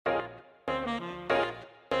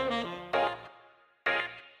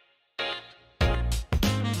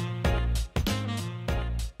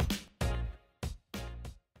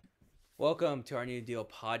Welcome to our New Deal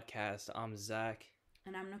podcast. I'm Zach,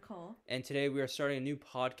 And I'm Nicole. and today we are starting a new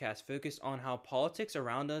podcast focused on how politics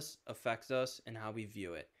around us affects us and how we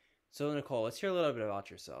view it. So, Nicole, let's hear a little bit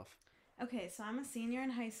about yourself. Okay, so I'm a senior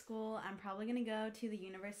in high school. I'm probably going to go to the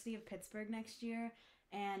University of Pittsburgh next year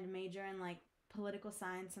and major in political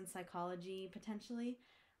science and psychology potentially.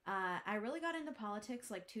 I really got into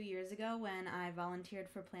politics like 2 years ago when I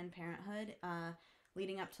volunteered for Planned Parenthood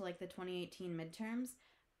leading up to the 2018 midterms.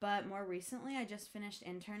 But more recently, I just finished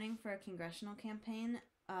interning for a congressional campaign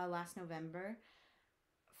last November.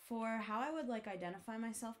 For how I would identify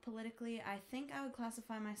myself politically, I think I would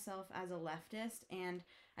classify myself as a leftist, and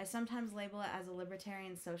I sometimes label it as a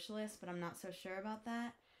libertarian socialist, but I'm not so sure about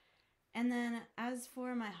that. And then as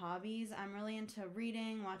for my hobbies, I'm really into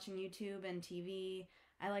reading, watching YouTube and TV.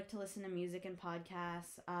 I like to listen to music and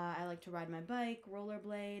podcasts. I like to ride my bike,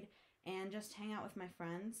 rollerblade, and just hang out with my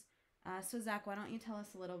friends. So Zach, why don't you tell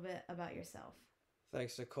us a little bit about yourself?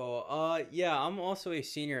 Thanks, Nicole. Yeah, I'm also a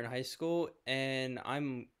senior in high school, and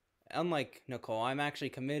I'm unlike Nicole. I'm actually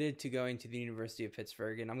committed to going to the University of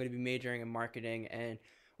Pittsburgh, and I'm going to be majoring in marketing and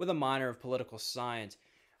with a minor of political science.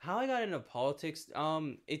 How I got into politics,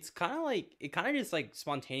 it's kind of just like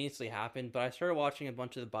spontaneously happened. But I started watching a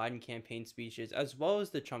bunch of the Biden campaign speeches as well as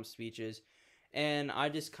the Trump speeches, and I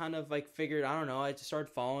just kind of figured, I don't know, I just started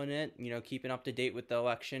following it, keeping up to date with the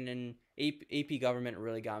election, and AP government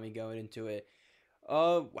really got me going into it.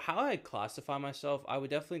 How I classify myself, I would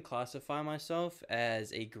definitely classify myself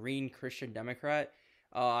as a green Christian Democrat.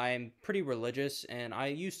 I'm pretty religious, and I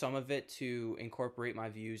use some of it to incorporate my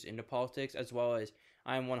views into politics, as well as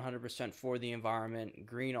I'm 100% for the environment,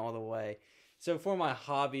 green all the way. So for my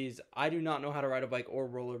hobbies, I do not know how to ride a bike or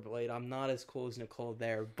rollerblade. I'm not as cool as Nicole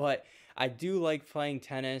there, but I do like playing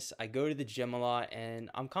tennis. I go to the gym a lot,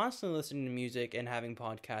 and I'm constantly listening to music and having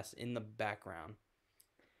podcasts in the background.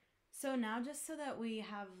 So now just so that we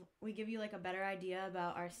give you a better idea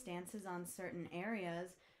about our stances on certain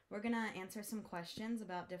areas, we're going to answer some questions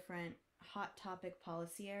about different hot topic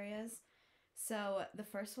policy areas. So the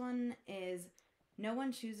first one is no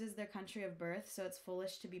one chooses their country of birth, so it's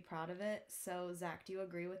foolish to be proud of it. So Zach, do you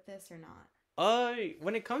agree with this or not?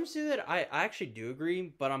 When it comes to that, I actually do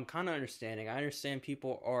agree, but I'm kind of understanding. I understand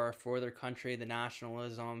people are for their country, the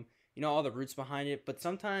nationalism, all the roots behind it, but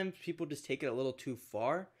sometimes people just take it a little too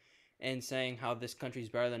far and saying how this country is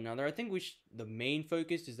better than another. I think the main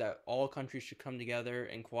focus is that all countries should come together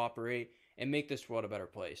and cooperate and make this world a better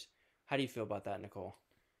place. How do you feel about that, Nicole?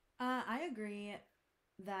 I agree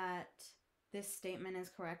that this statement is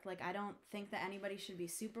correct. I don't think that anybody should be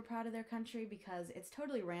super proud of their country because it's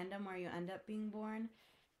totally random where you end up being born.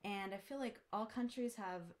 And I feel like all countries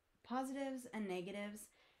have positives and negatives.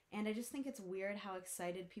 And I just think it's weird how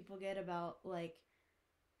excited people get about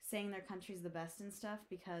saying their country's the best and stuff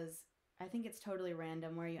because I think it's totally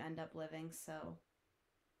random where you end up living. So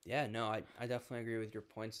Yeah, no, I definitely agree with your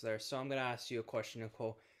points there. So I'm going to ask you a question,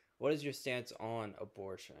 Nicole. What is your stance on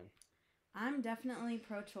abortion? I'm definitely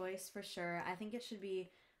pro choice for sure. I think it should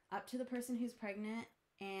be up to the person who's pregnant.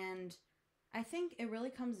 And I think it really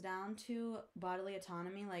comes down to bodily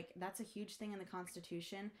autonomy. That's a huge thing in the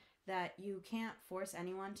Constitution that you can't force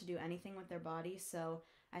anyone to do anything with their body. So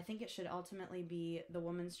I think it should ultimately be the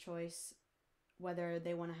woman's choice whether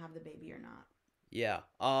they want to have the baby or not. Yeah,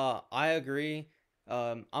 I agree.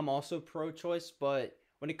 I'm also pro-choice, but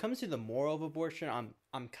when it comes to the moral of abortion,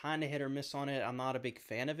 I'm kind of hit or miss on it. I'm not a big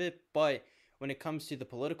fan of it, but when it comes to the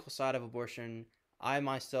political side of abortion, I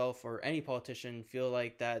myself or any politician feel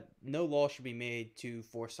like that no law should be made to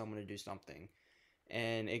force someone to do something.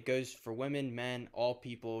 And it goes for women, men, all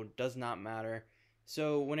people, does not matter.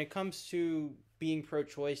 So when it comes to being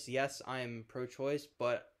pro-choice, yes, I am pro-choice,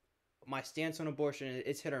 but my stance on abortion,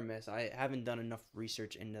 it's hit or miss. I haven't done enough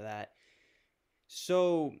research into that.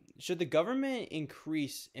 So, should the government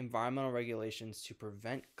increase environmental regulations to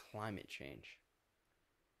prevent climate change?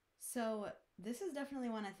 So this is definitely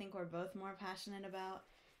one I think we're both more passionate about.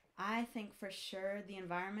 I think for sure the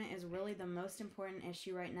environment is really the most important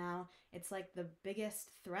issue right now. It's the biggest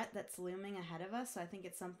threat that's looming ahead of us. So I think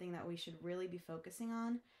it's something that we should really be focusing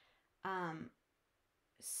on. Um,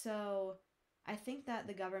 so I think that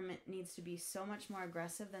the government needs to be so much more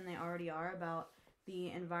aggressive than they already are about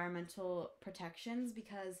the environmental protections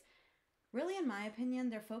because really, in my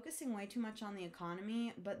opinion, they're focusing way too much on the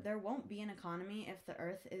economy, but there won't be an economy if the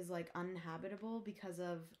earth is uninhabitable because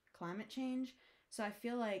of climate change. So I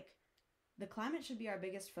feel like the climate should be our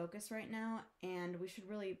biggest focus right now, and we should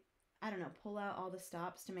really, I don't know, pull out all the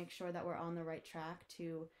stops to make sure that we're on the right track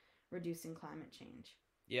to reducing climate change.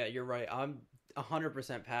 Yeah, you're right. I'm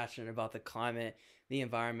 100% passionate about the climate, the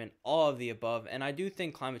environment, all of the above. And I do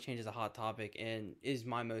think climate change is a hot topic and is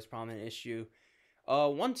my most prominent issue.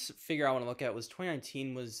 One figure I want to look at was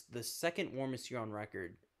 2019 was the second warmest year on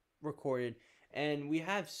record recorded, and we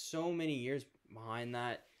have so many years behind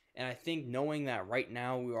that. And I think knowing that right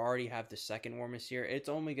now we already have the second warmest year, it's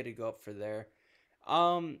only going to go up for there.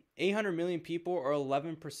 800 million people, or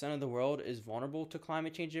 11% of the world, is vulnerable to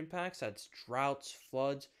climate change impacts. That's droughts,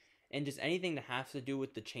 floods, and just anything that has to do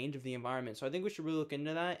with the change of the environment. So I think we should really look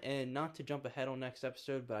into that. And not to jump ahead on next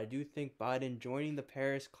episode, but I do think Biden joining the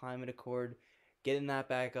Paris Climate Accord, getting that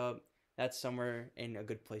back up, that's somewhere in a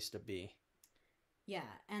good place to be. Yeah,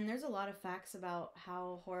 and there's a lot of facts about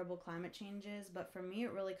how horrible climate change is, but for me,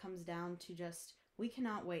 it really comes down to just we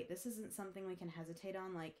cannot wait. This isn't something we can hesitate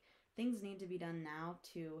on. Like, things need to be done now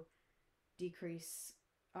to decrease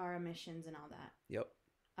our emissions and all that. Yep.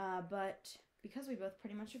 But because we both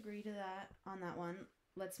pretty much agree to that on that one,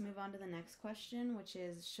 let's move on to the next question, which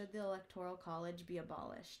is should the Electoral College be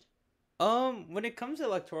abolished? When it comes to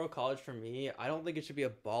electoral college, for me, I don't think it should be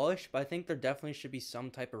abolished, but I think there definitely should be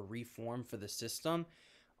some type of reform for the system.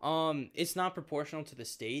 It's not proportional to the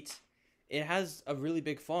states. It has a really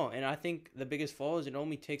big flaw, and I think the biggest flaw is it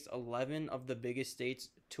only takes 11 of the biggest states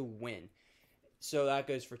to win. So that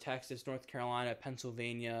goes for Texas, North Carolina,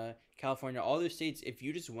 Pennsylvania, California, all those states. If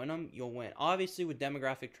you just win them, you'll win. Obviously, with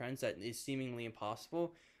demographic trends, that is seemingly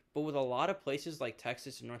impossible. But with a lot of places like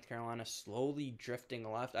Texas and North Carolina slowly drifting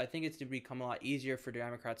left, I think it's to become a lot easier for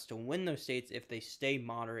Democrats to win those states if they stay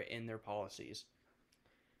moderate in their policies.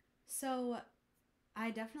 So,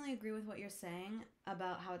 I definitely agree with what you're saying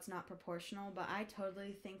about how it's not proportional, but I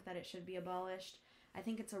totally think that it should be abolished. I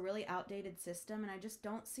think it's a really outdated system, and I just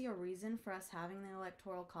don't see a reason for us having the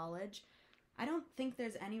Electoral College. I don't think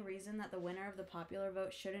there's any reason that the winner of the popular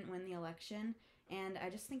vote shouldn't win the election, and I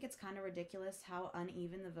just think it's kind of ridiculous how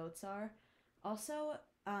uneven the votes are. Also,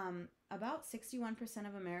 about 61%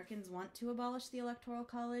 of Americans want to abolish the Electoral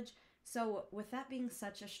College, so with that being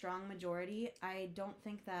such a strong majority, I don't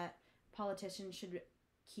think that politicians should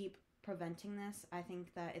keep preventing this. I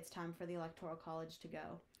think that it's time for the Electoral College to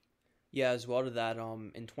go. Yeah, as well to that,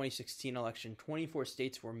 in 2016 election, 24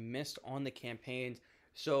 states were missed on the campaigns.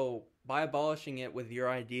 So by abolishing it with your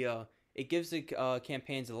idea, it gives the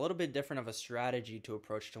campaigns a little bit different of a strategy to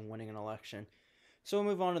approach to winning an election. So we'll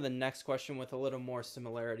move on to the next question with a little more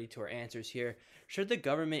similarity to our answers here. Should the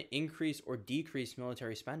government increase or decrease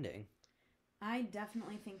military spending? I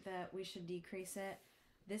definitely think that we should decrease it.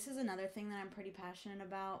 This is another thing that I'm pretty passionate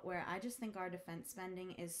about where I just think our defense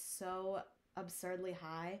spending is so absurdly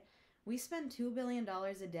high. We spend $2 billion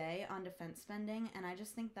a day on defense spending, and I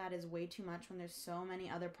just think that is way too much when there's so many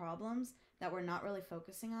other problems that we're not really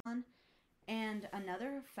focusing on. And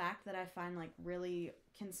another fact that I find like really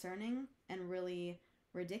concerning and really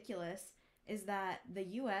ridiculous is that the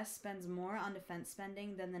US spends more on defense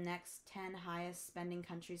spending than the next 10 highest spending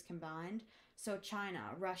countries combined. So China,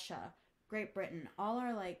 Russia, Great Britain, all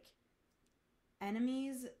our like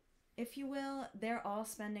enemies, if you will, they're all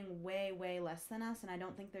spending way, way less than us, and I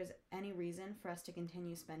don't think there's any reason for us to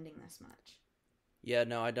continue spending this much. Yeah,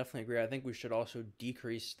 no, I definitely agree. I think we should also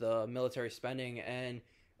decrease the military spending and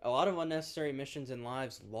a lot of unnecessary missions and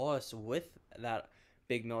lives lost with that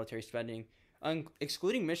big military spending.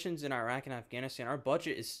 Excluding missions in Iraq and Afghanistan, our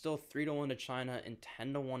budget is still 3-1 to China and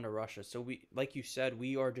 10-1 to Russia. So we, like you said,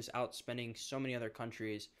 we are just outspending so many other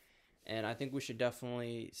countries, and I think we should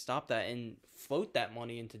definitely stop that and float that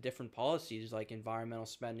money into different policies like environmental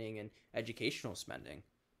spending and educational spending.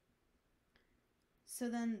 So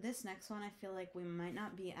then this next one, I feel like we might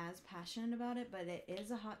not be as passionate about it, but it is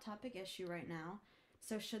a hot topic issue right now.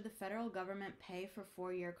 So should the federal government pay for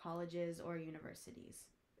four-year colleges or universities?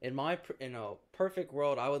 In a perfect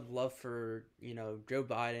world, I would love for Joe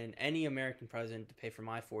Biden, any American president, to pay for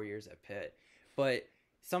my 4 years at Pitt, but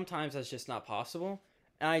sometimes that's just not possible.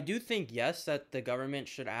 And I do think yes that the government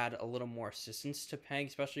should add a little more assistance to paying,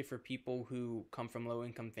 especially for people who come from low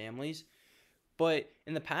income families. But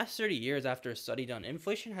in the past 30 years, after a study done,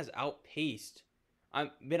 inflation has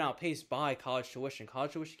been outpaced by college tuition.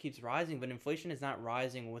 College tuition keeps rising, but inflation is not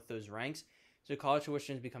rising with those ranks. So college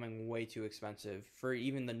tuition is becoming way too expensive for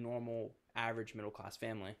even the normal average middle class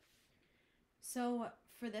family. So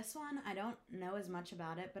for this one, I don't know as much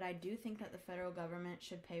about it, but I do think that the federal government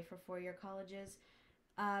should pay for four-year colleges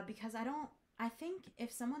because I think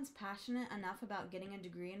if someone's passionate enough about getting a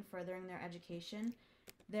degree and furthering their education,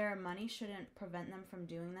 their money shouldn't prevent them from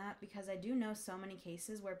doing that because I do know so many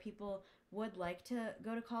cases where people would like to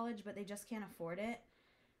go to college, but they just can't afford it.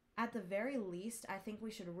 At the very least, I think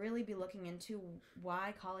we should really be looking into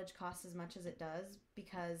why college costs as much as it does,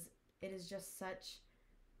 because it is just such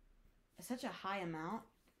a high amount.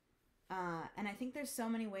 And I think there's so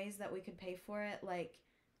many ways that we could pay for it. Like,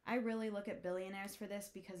 I really look at billionaires for this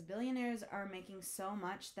because billionaires are making so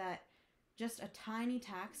much that just a tiny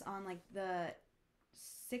tax on like the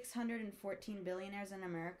 614 billionaires in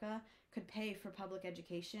America could pay for public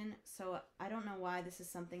education. So I don't know why this is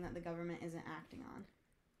something that the government isn't acting on.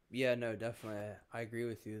 Yeah, no, definitely. I agree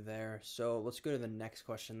with you there. So let's go to the next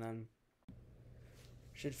question then.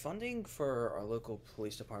 Should funding for our local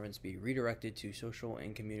police departments be redirected to social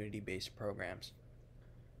and community based programs?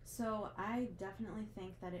 So I definitely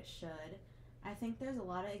think that it should. I think there's a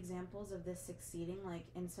lot of examples of this succeeding, like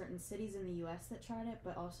in certain cities in the US that tried it,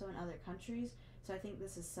 but also in other countries. So I think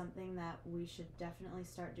this is something that we should definitely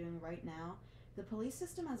start doing right now. The police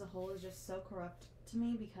system as a whole is just so corrupt to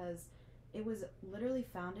me because it was literally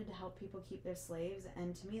founded to help people keep their slaves,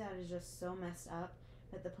 and to me that is just so messed up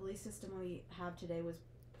that the police system we have today was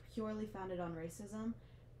purely founded on racism,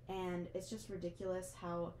 and it's just ridiculous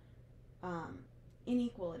how um,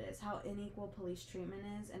 unequal it is, how unequal police treatment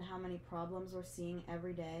is, and how many problems we're seeing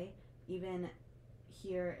every day, even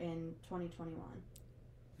here in 2021.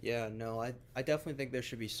 Yeah, no, I definitely think there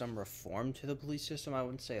should be some reform to the police system. I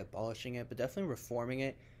wouldn't say abolishing it, but definitely reforming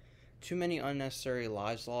it. Too many unnecessary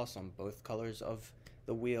lives lost on both colors of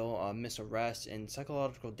the wheel, misarrest, and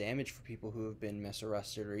psychological damage for people who have been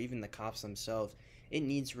misarrested or even the cops themselves. It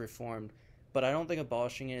needs reformed, but I don't think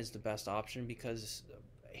abolishing it is the best option because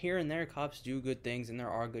here and there cops do good things and there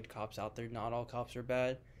are good cops out there. Not all cops are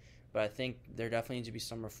bad, but I think there definitely needs to be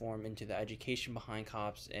some reform into the education behind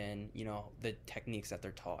cops and, the techniques that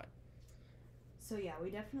they're taught. So yeah, we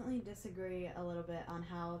definitely disagree a little bit on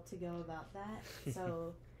how to go about that.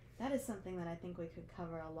 So that is something that I think we could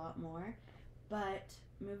cover a lot more. But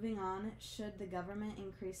moving on, should the government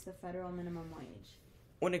increase the federal minimum wage?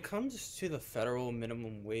 When it comes to the federal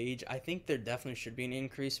minimum wage, I think there definitely should be an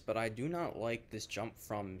increase, but I do not like this jump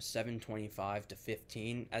from 7.25 to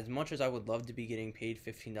 15. As much as I would love to be getting paid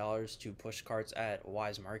 $15 to push carts at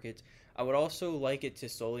Wise Markets, I would also like it to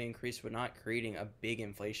slowly increase but not creating a big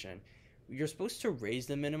inflation. You're supposed to raise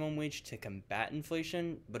the minimum wage to combat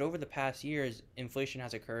inflation, but over the past years, inflation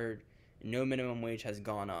has occurred, and no minimum wage has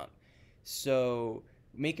gone up. So,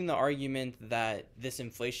 making the argument that this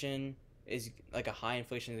inflation is like a high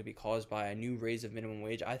inflation to be caused by a new raise of minimum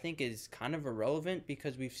wage, I think is kind of irrelevant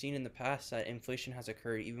because we've seen in the past that inflation has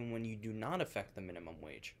occurred even when you do not affect the minimum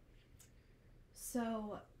wage.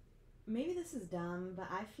 So maybe this is dumb, but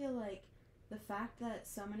I feel like the fact that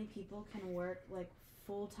so many people can work like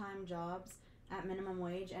full time jobs at minimum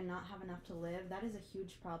wage and not have enough to live, that is a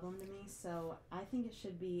huge problem to me. So I think it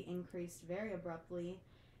should be increased very abruptly.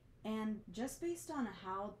 And just based on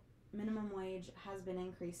how minimum wage has been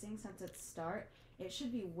increasing since its start, it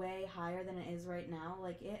should be way higher than it is right now.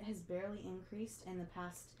 Like, it has barely increased in the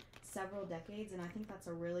past several decades, and I think that's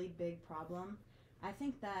a really big problem. I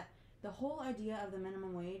think that the whole idea of the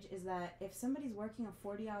minimum wage is that if somebody's working a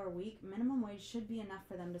 40-hour week, minimum wage should be enough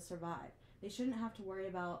for them to survive. They shouldn't have to worry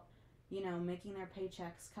about, making their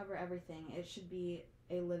paychecks cover everything. It should be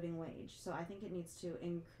a living wage. So I think it needs to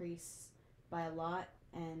increase by a lot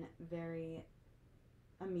and very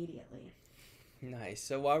immediately. Nice.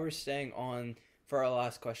 So while we're staying on for our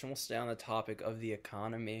last question, we'll stay on the topic of the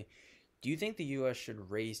economy. Do you think the US should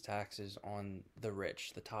raise taxes on the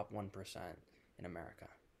rich, the top 1% in America?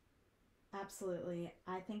 Absolutely.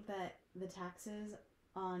 I think that the taxes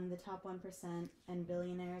on the top 1% and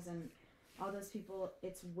billionaires and all those people,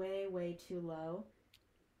 it's way, way too low.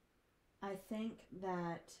 I think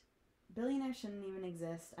that billionaires shouldn't even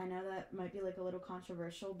exist. I know that might be like a little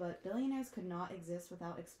controversial, but billionaires could not exist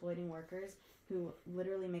without exploiting workers who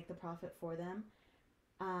literally make the profit for them.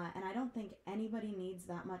 And I don't think anybody needs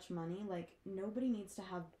that much money. Like, nobody needs to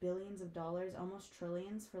have billions of dollars, almost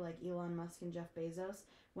trillions, for like Elon Musk and Jeff Bezos,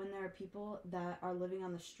 when there are people that are living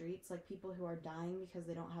on the streets, like people who are dying because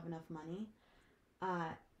they don't have enough money. Uh,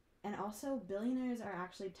 and also, billionaires are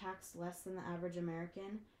actually taxed less than the average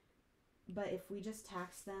American. But if we just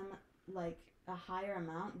tax them like a higher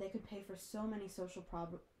amount, they could pay for so many social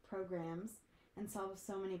programs and solve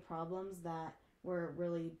so many problems that we're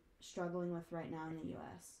really struggling with right now in the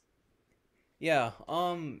US. Yeah,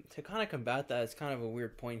 to kind of combat that, it's kind of a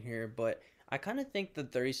weird point here, but I kind of think the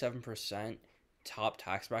 37% top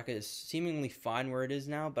tax bracket is seemingly fine where it is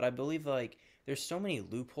now, but I believe like there's so many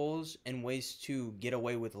loopholes and ways to get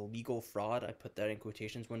away with legal fraud, I put that in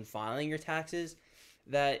quotations, when filing your taxes,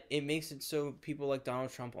 that it makes it so people like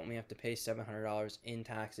Donald Trump only have to pay $700 in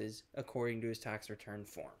taxes according to his tax return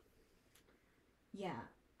form. Yeah,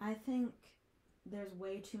 I think there's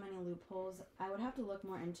way too many loopholes. I would have to look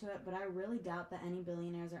more into it, but I really doubt that any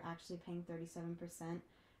billionaires are actually paying 37%.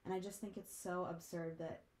 And I just think it's so absurd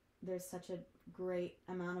that there's such a great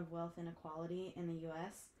amount of wealth inequality in the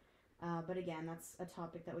US. But again, that's a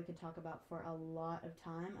topic that we could talk about for a lot of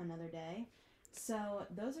time another day. So,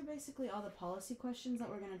 those are basically all the policy questions that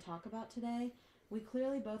we're going to talk about today. We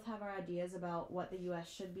clearly both have our ideas about what the US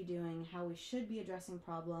should be doing, how we should be addressing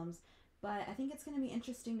problems, but I think it's going to be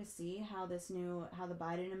interesting to see how how the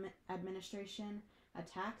Biden administration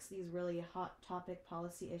attacks these really hot topic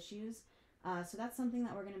policy issues. So that's something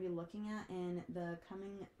that we're going to be looking at in the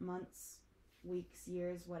coming months, weeks,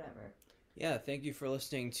 years, whatever. Yeah, thank you for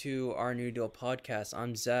listening to our New Deal podcast.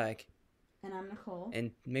 I'm Zach. And I'm Nicole.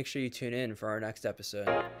 And make sure you tune in for our next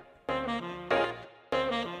episode.